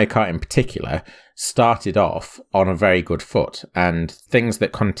Super Mario Kart in particular started off on a very good foot, and things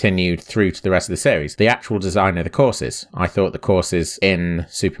that continued through to the rest of the series. The actual design of the courses. I thought the courses in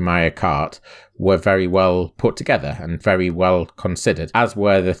Super Mario Kart were very well put together and very well considered, as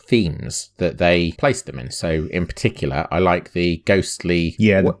were the themes that they placed them in. So in particular, I like the ghostly...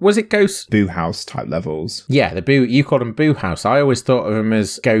 Yeah. Was it ghost? Boo house type levels. Yeah, the boo. You called them boo house. I always thought of them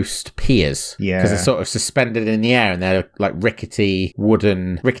as ghost piers. Yeah. Because they're sort of suspended in the air and they're like rickety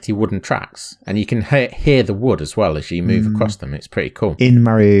wooden tracks. And you can hear the wood as well as you move across them. It's pretty cool. In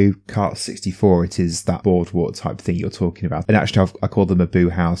Mario Kart 64, it is that boardwalk type thing you're talking about. And actually, I call them a boo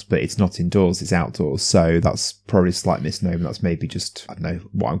house, but it's not indoors, it's outdoors. So that's probably a slight misnomer. That's maybe just, I don't know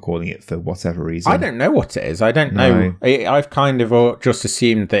what I'm calling it for whatever reason. I don't know what it is. I don't know. I've kind of just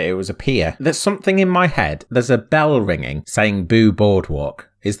assumed that it was a pier. There's something in my head. There's a bell ringing saying boo boardwalk.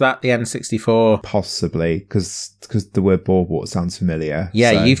 Is that the N64? Possibly, because the word boardwalk sounds familiar.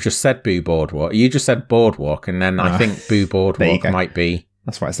 Yeah, so. You've just said boo boardwalk. You just said boardwalk, and then I think boo boardwalk might be...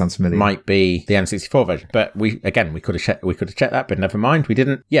 That's why it sounds familiar. Might be the N64 version. But we could have checked that, but never mind. We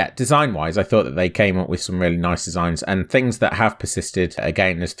didn't. Yeah, design-wise, I thought that they came up with some really nice designs and things that have persisted,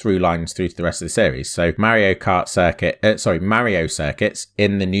 again, as through lines through to the rest of the series. So Mario circuits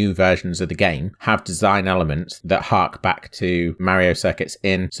in the new versions of the game have design elements that hark back to Mario circuits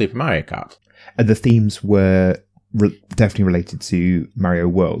in Super Mario Kart. And the themes were definitely related to Mario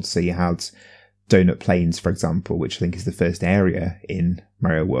World. So you had Donut Plains, for example, which I think is the first area in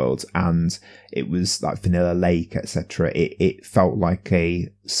Mario World, and it was like Vanilla Lake, etc. It felt like a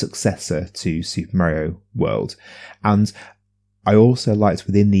successor to Super Mario World. And I also liked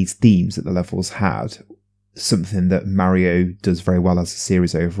within these themes that the levels had something that Mario does very well as a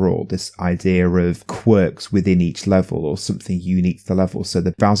series overall, this idea of quirks within each level or something unique to the level. So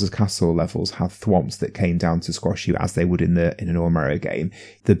the Bowser's Castle levels had thwomps that came down to squash you as they would in a normal Mario game.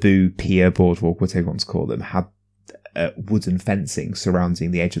 The Boo Pier, Boardwalk, whatever you want to call them, had wooden fencing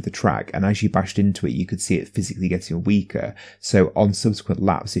surrounding the edge of the track, and as you bashed into it you could see it physically getting weaker. So on subsequent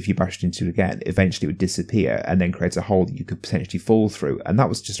laps, if you bashed into it again, eventually it would disappear and then create a hole that you could potentially fall through. And that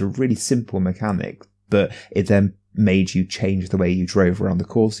was just a really simple mechanic but it then made you change the way you drove around the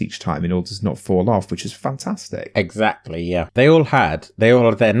course each time in order to not fall off, which is fantastic. Exactly, yeah. They all had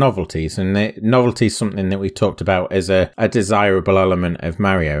their novelties, and novelty is something that we talked about as a desirable element of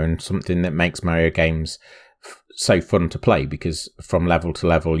Mario, and something that makes Mario games so fun to play, because from level to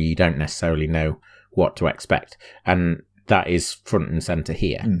level you don't necessarily know what to expect, and that is front and centre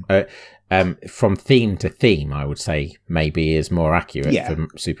here. From theme to theme, I would say maybe is more accurate for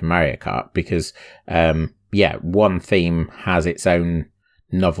Super Mario Kart, because one theme has its own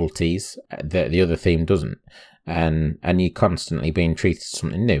novelties that the other theme doesn't, and you're constantly being treated to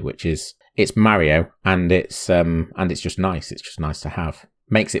something new, which is, it's Mario, and it's just nice. It's just nice to have.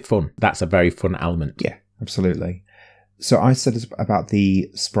 Makes it fun. That's a very fun element. Yeah, absolutely. So I said about the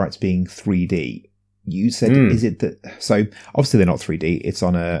sprites being 3D. You said, is it that? So obviously they're not 3D. It's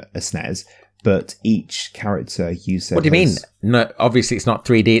on a SNES. But each character, you said... What do you mean? No, obviously it's not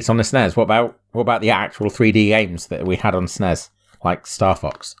 3D, it's on the SNES. What about the actual 3D games that we had on SNES, like Star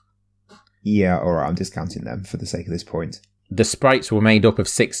Fox? Yeah, alright, I'm discounting them for the sake of this point. The sprites were made up of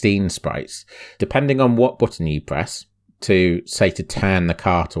 16 sprites. Depending on what button you press, to turn the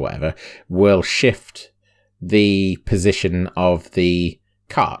cart or whatever, will shift the position of the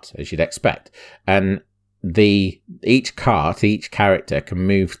cart, as you'd expect. And each character can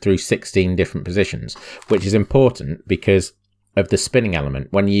move through 16 different positions, which is important because of the spinning element.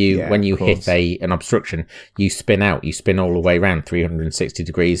 When you hit an obstruction, you spin out, you spin all the way around 360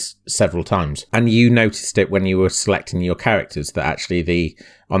 degrees several times. And you noticed it when you were selecting your characters, that actually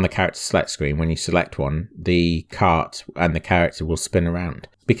on the character select screen, when you select one, the cart and the character will spin around.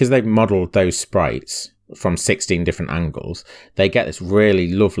 Because they've modelled those sprites from 16 different angles, they get this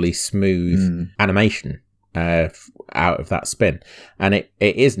really lovely smooth animation out of that spin, and it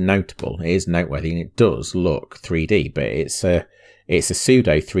is notable, it is noteworthy, and it does look 3D, but it's a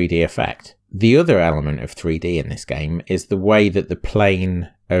pseudo 3D effect. The other element of 3D in this game is the way that the plane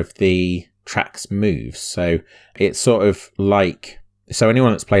of the tracks moves. So it's sort of like, so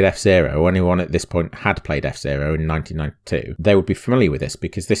anyone that's played F-Zero, or anyone at this point had played F-Zero in 1992, they would be familiar with this,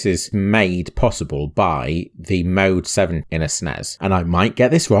 because this is made possible by the Mode 7 in a SNES. And I might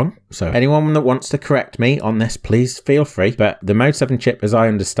get this wrong, so anyone that wants to correct me on this, please feel free. But the Mode 7 chip, as I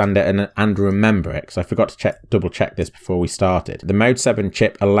understand it and remember it, because I forgot to double check this before we started, the Mode 7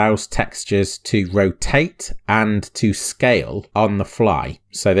 chip allows textures to rotate and to scale on the fly.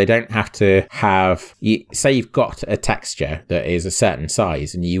 So they don't have to say you've got a texture that is a certain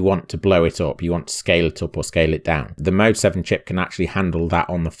size and you want to blow it up, you want to scale it up or scale it down. The Mode 7 chip can actually handle that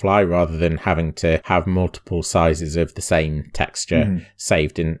on the fly, rather than having to have multiple sizes of the same texture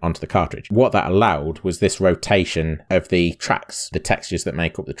saved onto the cartridge. What that allowed was this rotation of the tracks, the textures that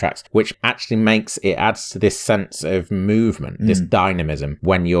make up the tracks, which actually adds to this sense of movement, this dynamism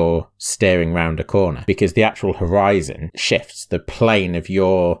when you're steering round a corner, because the actual horizon shifts, the plane of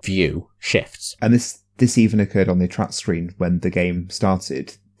your view shifts. And this even occurred on the track screen when the game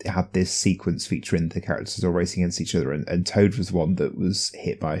started. It had this sequence featuring the characters all racing against each other, and Toad was one that was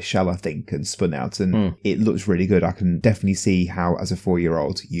hit by a shell, I think, and spun out, and it looks really good. I can definitely see how, as a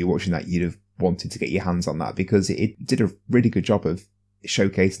 4-year-old, you watching that, you'd have wanted to get your hands on that, because it did a really good job of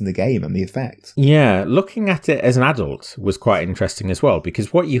showcasing the game and the effect. Yeah, looking at it as an adult was quite interesting as well,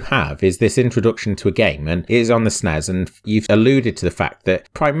 because what you have is this introduction to a game, and it is on the SNES, and you've alluded to the fact that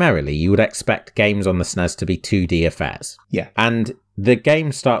primarily you would expect games on the SNES to be 2D affairs. Yeah. And the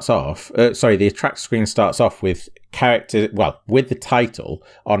game starts off, the attract screen starts off with with the title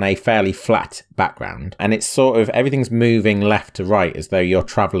on a fairly flat background, and it's sort of everything's moving left to right as though you're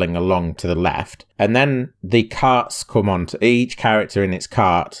travelling along to the left, and then the carts come on to each character in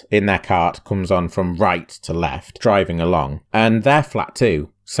their cart comes on from right to left, driving along, and they're flat too.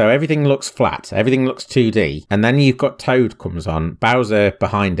 So everything looks flat, everything looks 2D, and then you've got Toad comes on, Bowser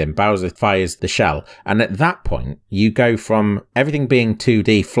behind him, Bowser fires the shell, and at that point you go from everything being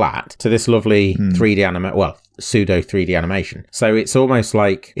 2D flat to this lovely 3D pseudo 3D animation. So it's almost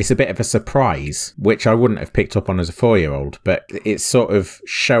like it's a bit of a surprise, which I wouldn't have picked up on as a 4-year-old, but it's sort of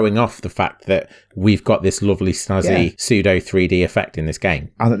showing off the fact that we've got this lovely snazzy pseudo 3D effect in this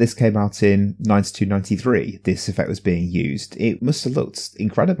game. And that this came out in 92-93, this effect was being used. It must have looked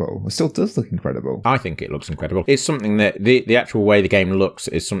incredible. It still does look incredible. I think it looks incredible. It's something that the actual way the game looks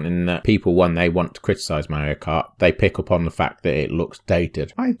is something that people, when they want to criticise Mario Kart, they pick up on the fact that it looks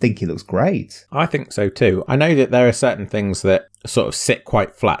dated. I think it looks great. I think so too. I know that there are certain things that sort of sit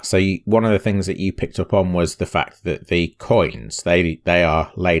quite flat. So one of the things that you picked up on was the fact that the coins, they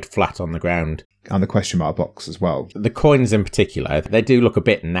are laid flat on the ground And the question mark blocks as well. The coins in particular, they do look a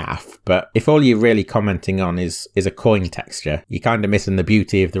bit naff, but if all you're really commenting on is a coin texture, you're kind of missing the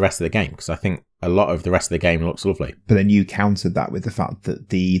beauty of the rest of the game, because I think a lot of the rest of the game looks lovely. But then you countered that with the fact that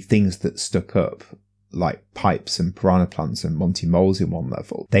the things that stuck up, like pipes and piranha plants and Monty Moles in one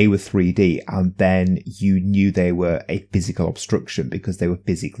level, they were 3D, and then you knew they were a physical obstruction because they were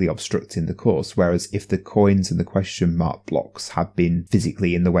physically obstructing the course. Whereas if the coins and the question mark blocks had been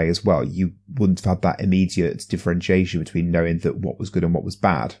physically in the way as well, you wouldn't have had that immediate differentiation between knowing that what was good and what was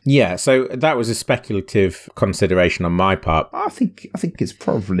bad. Yeah, so that was a speculative consideration on my part. I think it's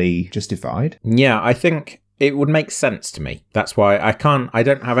probably justified. Yeah, I think it would make sense to me. That's why I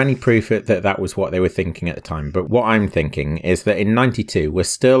don't have any proof that was what they were thinking at the time. But what I'm thinking is that in 92, we're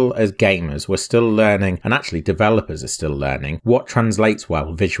still, as gamers, we're still learning, and actually developers are still learning, what translates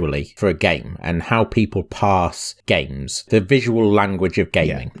well visually for a game and how people parse games, the visual language of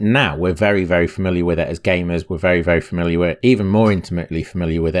gaming. Yeah. Now we're very, very familiar with it as gamers. We're very, very familiar with it, even more intimately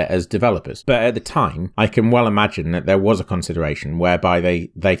familiar with it as developers. But at the time, I can well imagine that there was a consideration whereby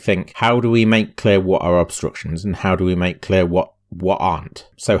they think, how do we make clear what our obstructions and how do we make clear what aren't?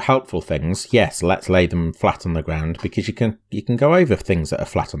 So helpful things, yes, let's lay them flat on the ground, because you can go over things that are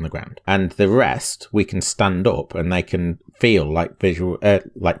flat on the ground, and the rest we can stand up and they can feel like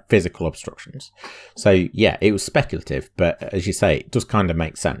physical obstructions. So yeah, it was speculative, but as you say, it does kind of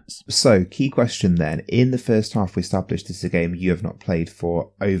make sense. So key question then, in the first half we established this is a game you have not played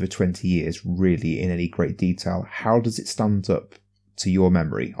for over 20 years really in any great detail. How does it stand up to your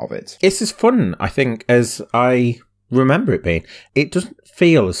memory of it? It's as fun, I think, as I remember it being. It doesn't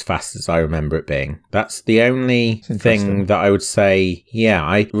feel as fast as I remember it being. That's the only thing that I would say. Yeah,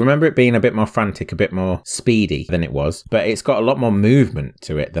 I remember it being a bit more frantic, a bit more speedy than it was, but it's got a lot more movement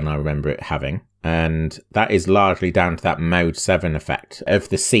to it than I remember it having. And that is largely down to that Mode 7 effect of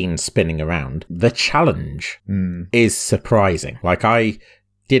the scene spinning around. The challenge is surprising. Like, I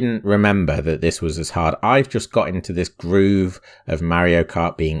didn't remember that this was as hard. I've just got into this groove of Mario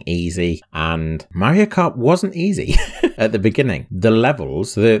Kart being easy, and Mario Kart wasn't easy at the beginning. The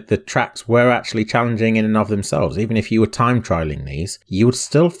levels, the tracks were actually challenging in and of themselves. Even if you were time trialing these, you would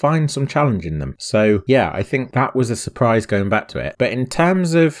still find some challenge in them. So yeah, I think that was a surprise going back to it. But in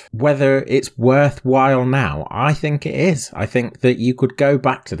terms of whether it's worthwhile now, I think it is. I think that you could go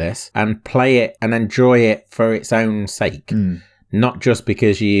back to this and play it and enjoy it for its own sake. Not just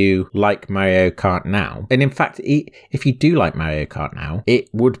because you like Mario Kart now. And in fact, if you do like Mario Kart now, it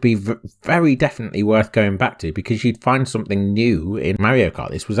would be very definitely worth going back to, because you'd find something new in Mario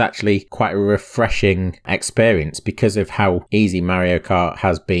Kart. This was actually quite a refreshing experience because of how easy Mario Kart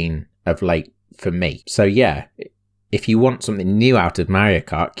has been of late for me. So yeah, if you want something new out of Mario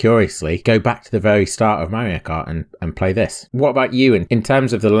Kart, curiously, go back to the very start of Mario Kart and play this. What about you? In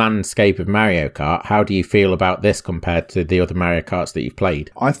terms of the landscape of Mario Kart, how do you feel about this compared to the other Mario Karts that you've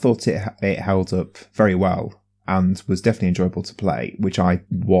played? I thought it held up very well and was definitely enjoyable to play, which I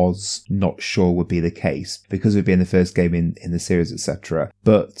was not sure would be the case because it would be in the first game in the series, etc.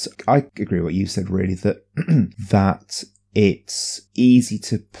 But I agree with what you said, really, that that it's easy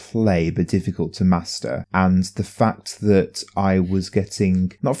to play but difficult to master, and the fact that I was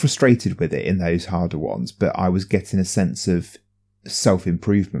getting not frustrated with it in those harder ones, but I was getting a sense of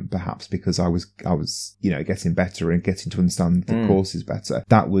self-improvement, perhaps because I was getting better and getting to understand the courses better.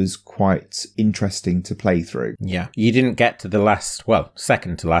 That was quite interesting to play through. Yeah, you didn't get to the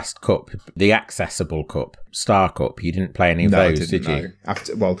second to last cup, the accessible cup, Star Cup. You didn't play any of those, did you?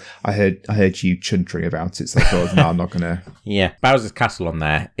 I heard you chuntering about it, so I thought, no, I'm not gonna. Yeah, Bowser's Castle on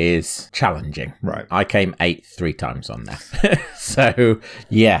there is challenging. Right. I came 8th 3 times on there. So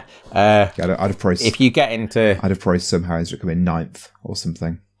yeah, I'd have probably, if you get into, I'd have probably somehow ended up coming 9th or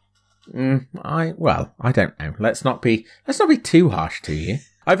something. I don't know. Let's not be too harsh to you.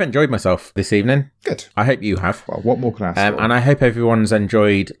 I've enjoyed myself this evening. Good. I hope you have. Well, what more can I ask for? And I hope everyone's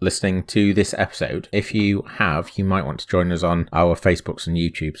enjoyed listening to this episode. If you have, you might want to join us on our Facebooks and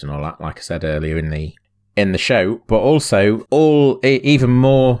YouTubes and all that, like I said earlier in the show, but also even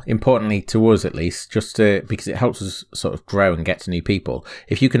more importantly to us, at least, because it helps us sort of grow and get to new people.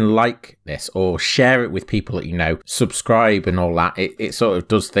 If you can like this or share it with people that you know, subscribe and all that, it sort of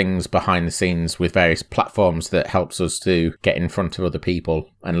does things behind the scenes with various platforms that helps us to get in front of other people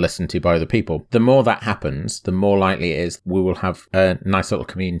and listened to by other people. The more that happens, the more likely it is we will have a nice little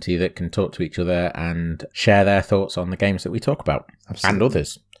community that can talk to each other and share their thoughts on the games that we talk about. Absolutely. And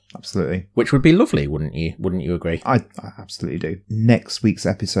others. Absolutely. Which would be lovely, wouldn't you? Wouldn't you agree? I absolutely do. Next week's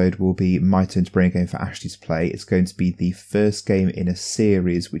episode will be my turn to bring a game for Ashley to play. It's going to be the first game in a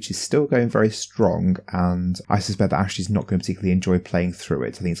series which is still going very strong, and I suspect that Ashley's not going to particularly enjoy playing through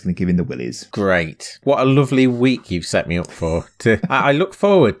it. I think it's going to give him the willies. Great. What a lovely week you've set me up for. I look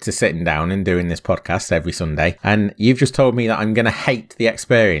forward to sitting down and doing this podcast every Sunday, and you've just told me that I'm going to hate the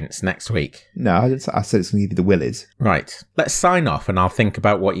experience next week. No, I said it's going to give you the willies. Right. Let's sign off and I'll think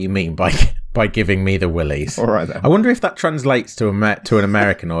about what you mean by giving me the willies. All right, then. I wonder if that translates to an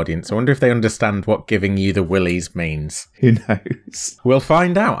American audience. I wonder if they understand what giving you the willies means. Who knows? We'll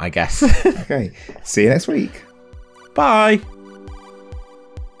find out, I guess. Okay. See you next week. Bye.